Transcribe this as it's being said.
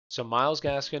So Myles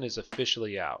Gaskin is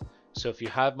officially out. So if you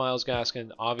have Myles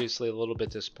Gaskin, obviously a little bit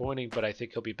disappointing, but I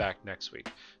think he'll be back next week.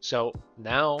 So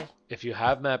now, if you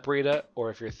have Matt Breida, or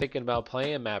if you're thinking about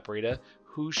playing Matt Breida,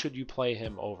 who should you play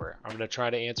him over? I'm going to try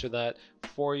to answer that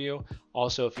for you.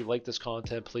 Also, if you like this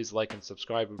content, please like and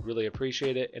subscribe. We'd really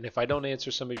appreciate it. And if I don't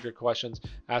answer some of your questions,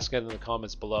 ask it in the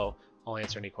comments below. I'll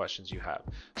answer any questions you have.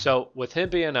 So with him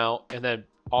being out, and then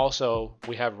also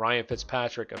we have Ryan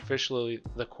Fitzpatrick officially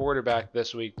the quarterback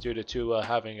this week due to Tua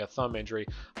having a thumb injury.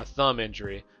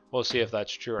 We'll see if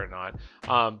that's true or not.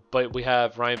 But we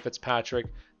have Ryan Fitzpatrick,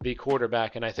 the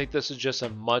quarterback, and I think this is just a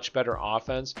much better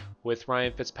offense with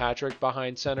Ryan Fitzpatrick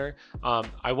behind center.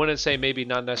 I wouldn't say maybe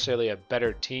not necessarily a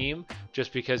better team,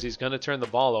 just because he's going to turn the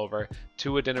ball over.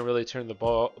 Tua didn't really turn the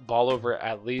ball over,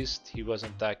 at least. He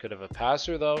wasn't that good of a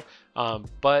passer, though.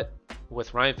 But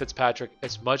with Ryan Fitzpatrick,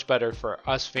 it's much better for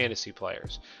us fantasy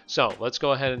players. So let's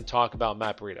go ahead and talk about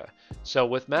Matt Breida. So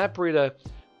with Matt Breida,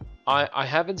 I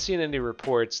haven't seen any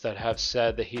reports that have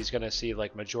said that he's going to see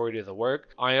like majority of the work.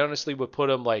 I honestly would put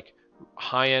him like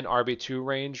high-end RB2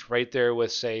 range right there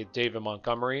with, say, David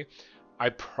Montgomery.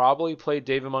 I'd probably play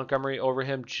David Montgomery over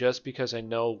him just because I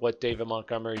know what David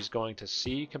Montgomery is going to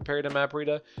see compared to Matt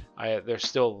Breida. There's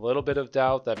still a little bit of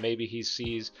doubt that maybe he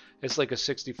sees it's like a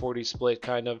 60-40 split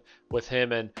kind of with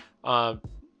him and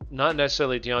not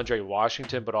necessarily DeAndre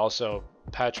Washington, but also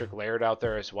Patrick Laird out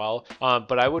there as well.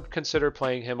 But I would consider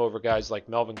playing him over guys like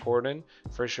Melvin Gordon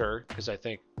for sure, because I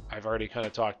think I've already kind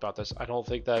of talked about this. I don't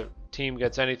think that team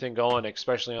gets anything going,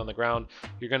 especially on the ground.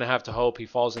 You're going to have to hope he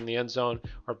falls in the end zone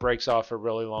or breaks off a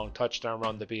really long touchdown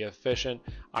run to be efficient.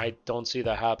 I don't see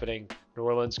that happening. New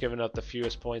Orleans giving up the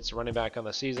fewest points to running back on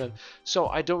the season. So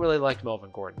I don't really like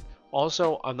Melvin Gordon.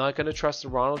 Also, I'm not going to trust the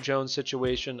Ronald Jones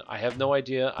situation. I have no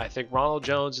idea. I think Ronald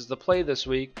Jones is the play this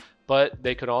week, but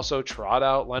they could also trot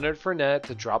out Leonard Fournette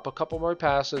to drop a couple more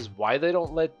passes. Why they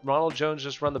don't let Ronald Jones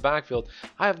just run the backfield,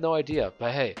 I have no idea.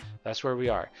 But hey, that's where we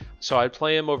are. So I'd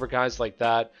play him over guys like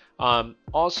that.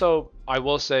 Also, I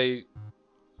will say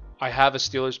I have a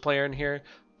Steelers player in here,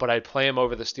 but I'd play him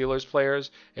over the Steelers players.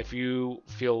 If you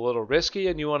feel a little risky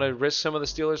and you want to risk some of the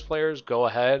Steelers players, go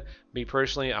ahead. Me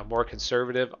personally, I'm more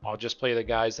conservative. I'll just play the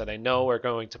guys that I know are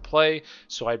going to play.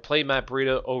 So I'd play Matt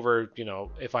Breida over,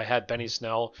 if I had Benny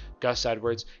Snell, Gus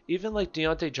Edwards, even like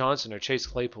Deontay Johnson or Chase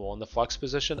Claypool in the flex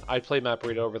position. I'd play Matt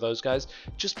Breida over those guys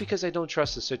just because I don't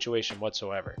trust the situation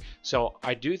whatsoever. So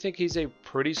I do think he's a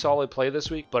pretty solid play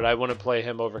this week, but I wouldn't play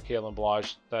him over Kalen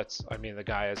Ballage. The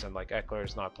guy isn't like Eckler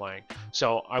is not playing.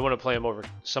 So I want to play him over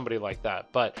somebody like that.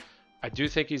 But I do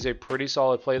think he's a pretty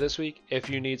solid play this week if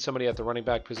you need somebody at the running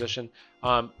back position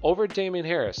over Damian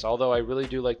Harris, although I really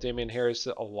do like Damian Harris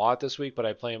a lot this week, but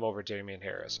I play him over Damian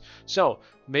Harris. So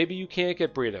maybe you can't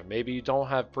get Breida. Maybe you don't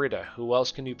have Breida. Who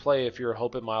else can you play if you're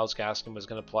hoping Myles Gaskin was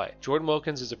going to play? Jordan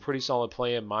Wilkins is a pretty solid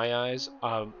play in my eyes.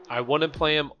 I wouldn't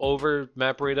play him over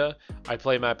Matt Breida. I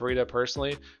play Matt Breida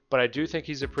personally, but I do think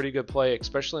he's a pretty good play,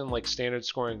 especially in like standard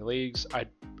scoring leagues.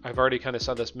 I've already kind of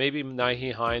said this, maybe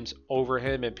Nyheim Hines over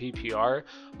him in PPR,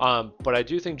 but I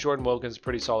do think Jordan Wilkins is a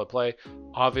pretty solid play.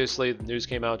 Obviously, the news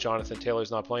came out, Jonathan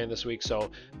Taylor's not playing this week, so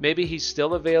maybe he's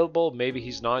still available, maybe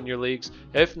he's not in your leagues.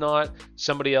 If not,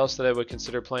 somebody else that I would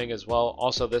consider playing as well.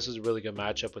 Also, this is a really good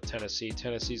matchup with Tennessee.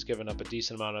 Tennessee's given up a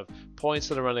decent amount of points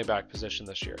to the running back position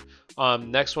this year.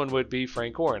 Next one would be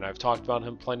Frank Gore, and I've talked about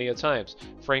him plenty of times.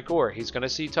 Frank Gore, he's going to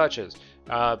see touches.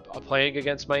 Playing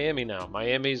against Miami now.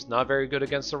 Miami's not very good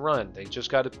against the run. They just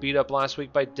got beat up last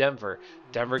week by Denver.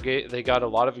 They got a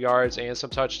lot of yards and some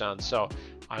touchdowns. So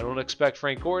I don't expect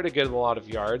Frank Gore to get a lot of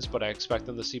yards, but I expect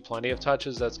them to see plenty of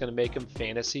touches. That's going to make him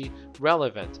fantasy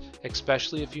relevant,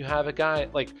 especially if you have a guy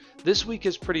like this week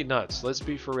is pretty nuts. Let's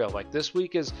be for real. Like this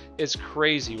week is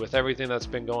crazy with everything that's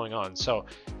been going on. So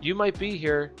you might be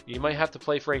here. You might have to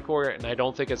play Frank Gore, and I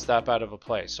don't think it's that bad of a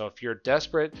play. So if you're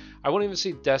desperate, I wouldn't even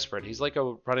say desperate. He's like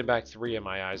a running back 3 in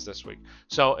my eyes this week.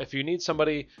 So if you need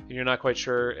somebody and you're not quite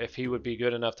sure if he would be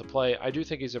good enough to play, I do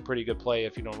think he's a pretty good play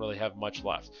if you don't really have much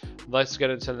left. Let's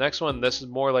get into the next one. This is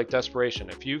more like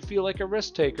desperation. If you feel like a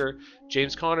risk taker,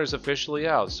 James Conner's officially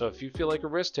out. So if you feel like a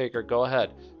risk taker, go ahead.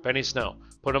 Benny Snell,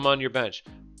 put him on your bench.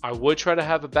 I would try to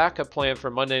have a backup plan for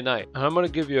Monday night. I'm going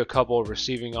to give you a couple of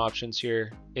receiving options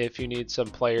here if you need some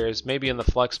players, maybe in the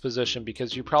flex position,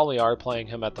 because you probably are playing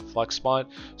him at the flex spot.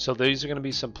 So these are going to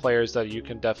be some players that you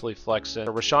can definitely flex in.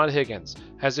 Rashard Higgins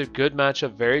has a good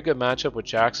matchup, very good matchup with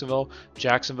Jacksonville.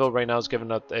 Jacksonville right now is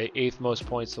giving up the 8th most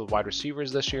points to the wide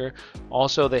receivers this year.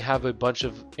 Also, they have a bunch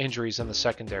of injuries in the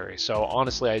secondary. So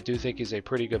honestly, I do think he's a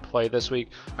pretty good play this week.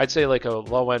 I'd say like a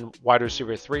low-end wide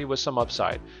receiver 3 with some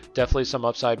upside. Definitely some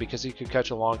upside because he could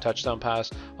catch a long touchdown pass.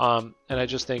 And I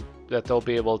just think that they'll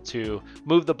be able to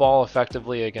move the ball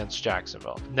effectively against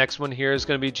Jacksonville. Next one here is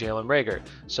going to be Jalen Reagor.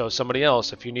 So somebody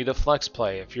else, if you need a flex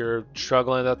play, if you're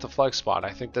struggling at the flex spot,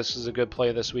 I think this is a good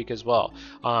play this week as well.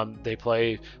 They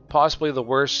play possibly the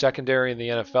worst secondary in the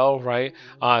NFL, right?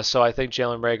 So I think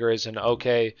Jalen Reagor is an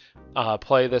okay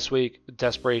play this week.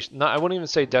 Desperation, I wouldn't even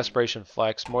say desperation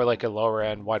flex, more like a lower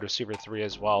end wide receiver 3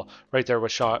 as well, right there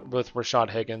with Rashard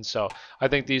Higgins. So I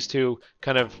think these two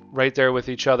kind of right there with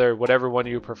each other, whatever one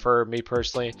you prefer. Me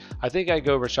personally, I think I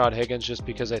go Rashard Higgins just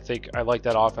because I think I like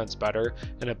that offense better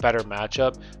in a better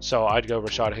matchup. So I'd go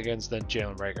Rashard Higgins than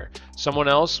Jalen Reagor. Someone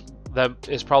else that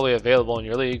is probably available in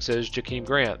your leagues is Jakeem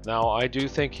Grant. Now, I do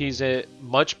think he's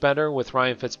much better with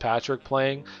Ryan Fitzpatrick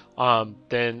playing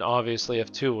than obviously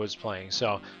if Tua was playing.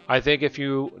 So I think if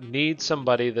you need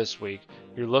somebody this week,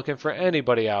 you're looking for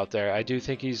anybody out there, I do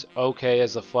think he's okay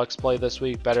as a flex play this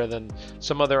week, better than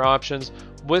some other options,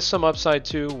 with some upside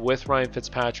too, with Ryan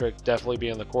Fitzpatrick definitely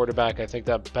being the quarterback. I think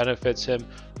that benefits him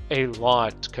a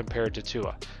lot compared to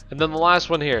Tua. And then the last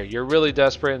one here, you're really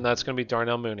desperate, and that's going to be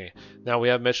Darnell Mooney. Now we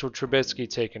have Mitchell Trubisky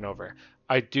taking over.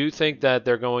 I do think that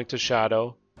they're going to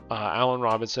shadow Allen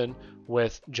Robinson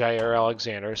with Jair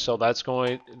Alexander, so they're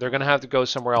going to have to go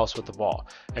somewhere else with the ball.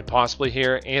 And possibly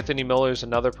here, Anthony Miller is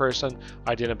another person.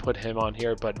 I didn't put him on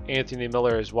here, but Anthony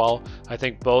Miller as well. I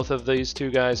think both of these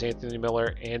two guys, Anthony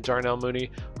Miller and Darnell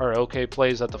Mooney, are okay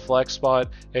plays at the flex spot.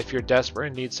 If you're desperate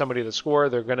and need somebody to score,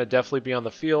 they're going to definitely be on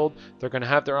the field. They're going to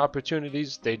have their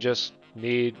opportunities. They just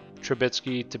need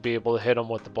Trubisky to be able to hit them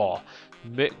with the ball.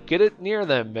 Get it near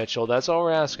them, Mitchell. That's all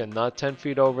we're asking, not 10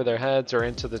 feet over their heads or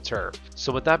into the turf.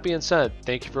 So with that being said,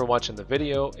 thank you for watching the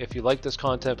video. If you like this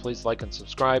content, please like and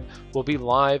subscribe. We'll be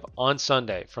live on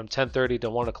Sunday from 10:30 to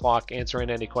 1 o'clock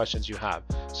answering any questions you have.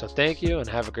 So thank you and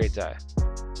have a great day.